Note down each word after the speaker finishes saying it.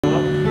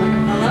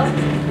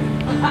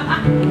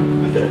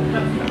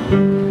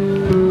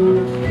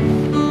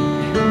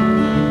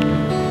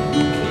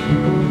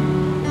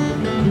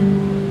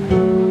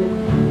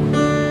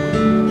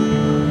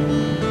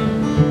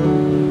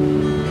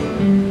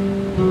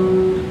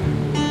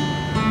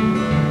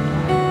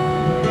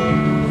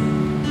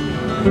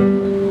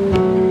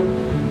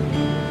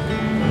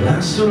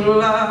Stood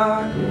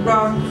like a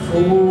rock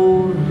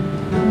before.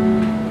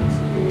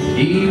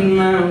 Even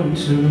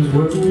mountains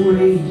were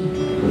away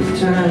with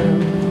time.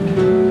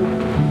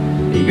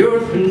 The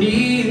earth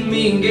beneath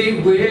me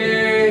gave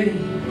way,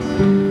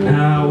 and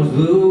I was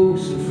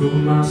loosened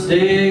from my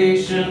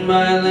station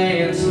by a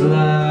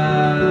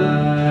landslide.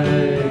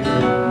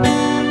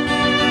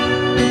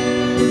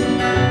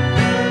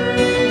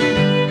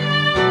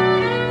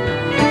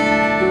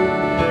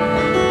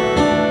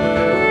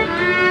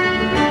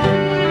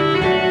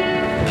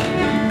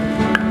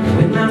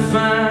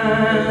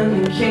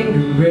 Came to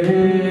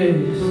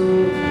rest,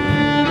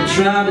 I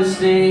tried to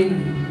stay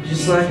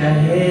just like I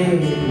had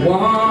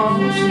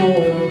once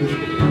more, but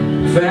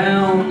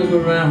found the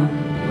ground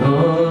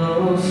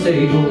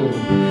unstable,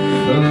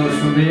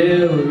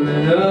 unfamiliar and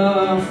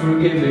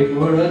unforgiving,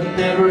 where I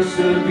never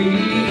stood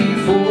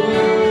before.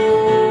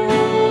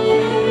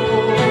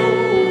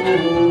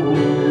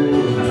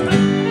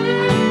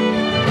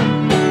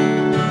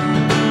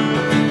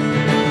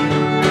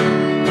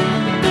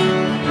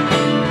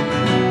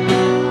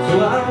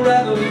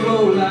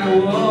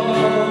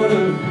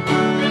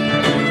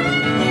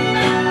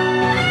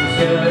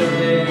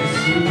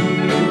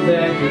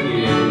 Back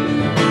again,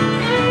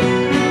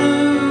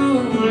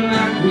 move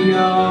like we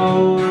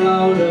all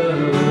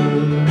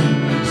loaded,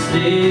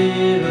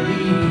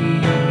 steadily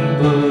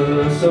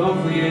but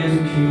softly as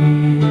we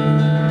can.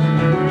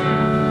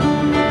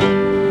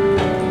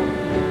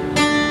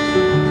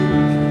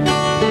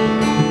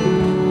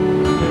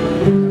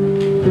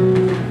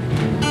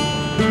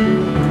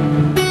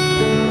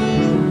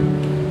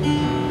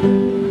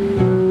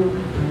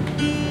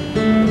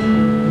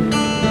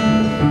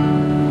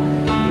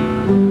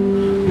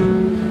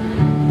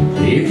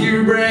 If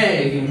you're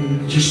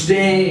bragging, you're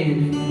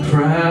standing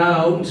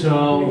proud and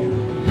tall,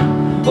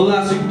 well,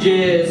 I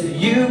suggest that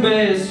you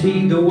best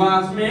heed the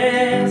wise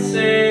man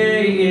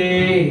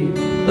say,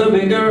 the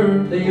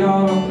bigger they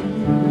are,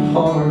 the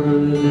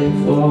harder they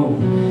fall.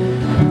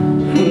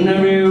 And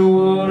every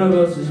one of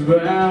us is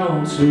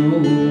bound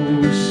to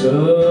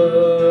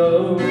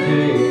someday.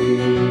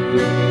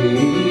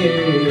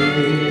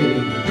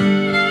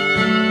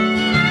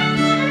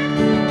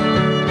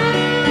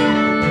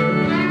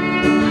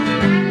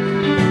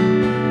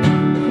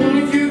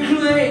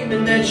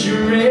 That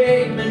you're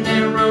aiming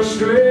arrow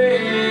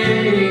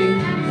straight,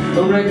 I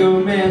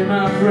recommend,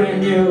 my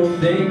friend, you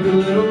think a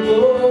little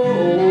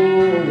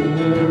more.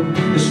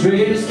 The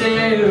straightest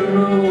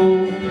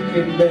arrow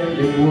can bend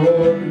and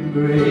warp and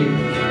break.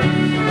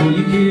 Well,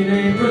 you can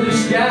aim for the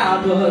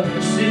sky, but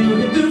still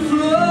hit the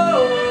floor.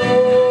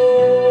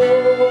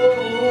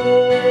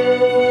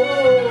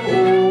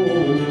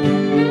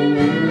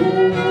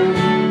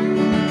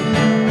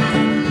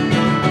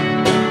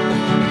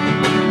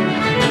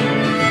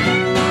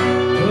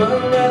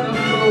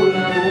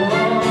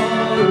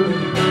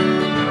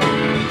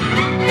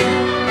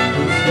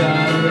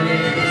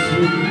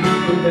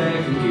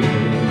 Back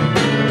again,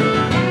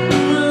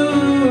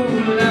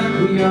 move like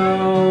we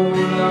all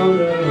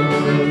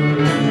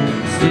loaded,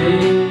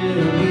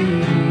 steadily,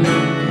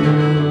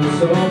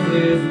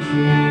 softly as we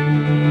can.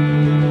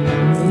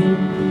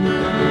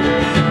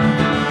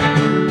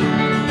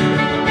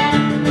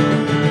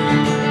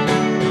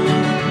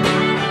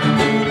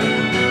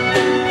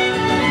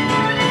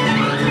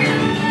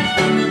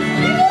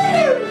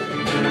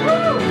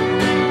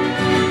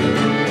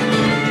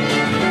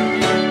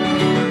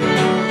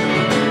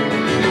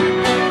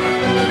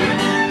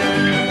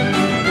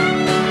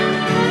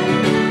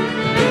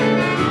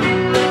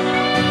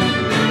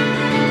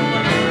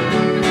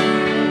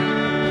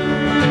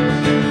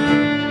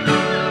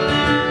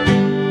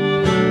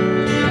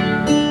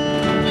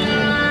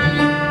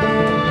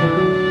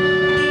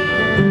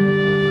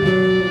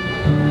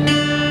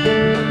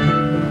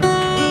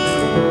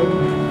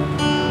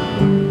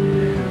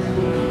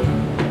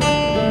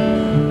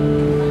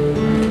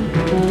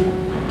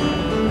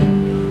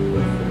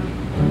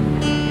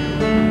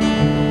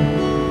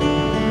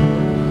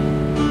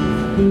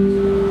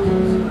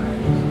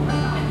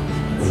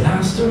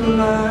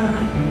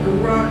 Like a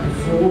rock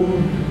before,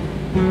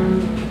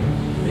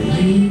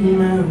 maybe the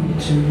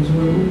mountains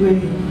were away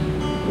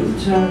with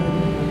time.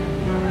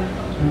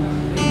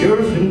 The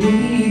earth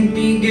beneath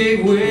me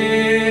gave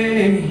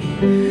way,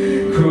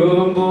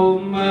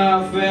 crumbled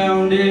my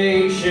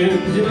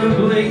foundations in a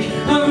blink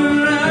of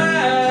an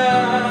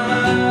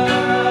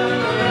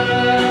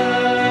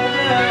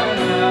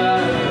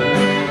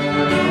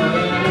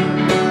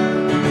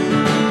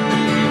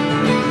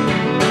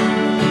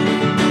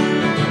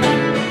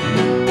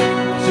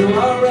So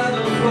I'd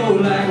rather flow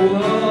like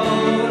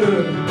water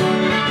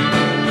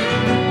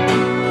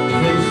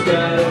from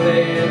sky to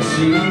land,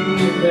 sea.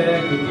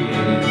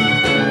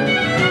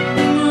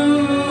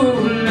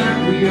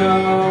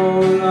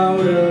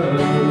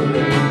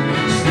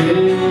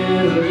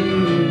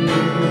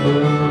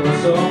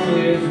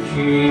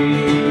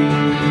 can.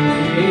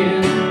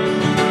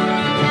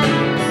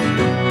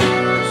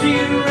 See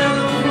it around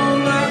the floor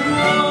like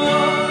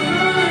water.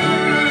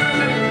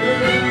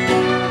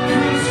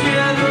 Please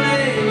gather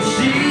and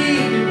see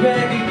it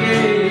back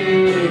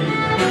again.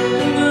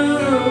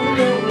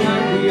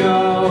 Like we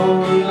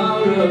all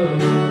ought to.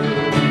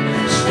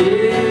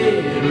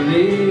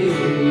 Steadily,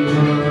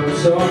 but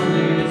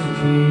softly as you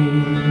can.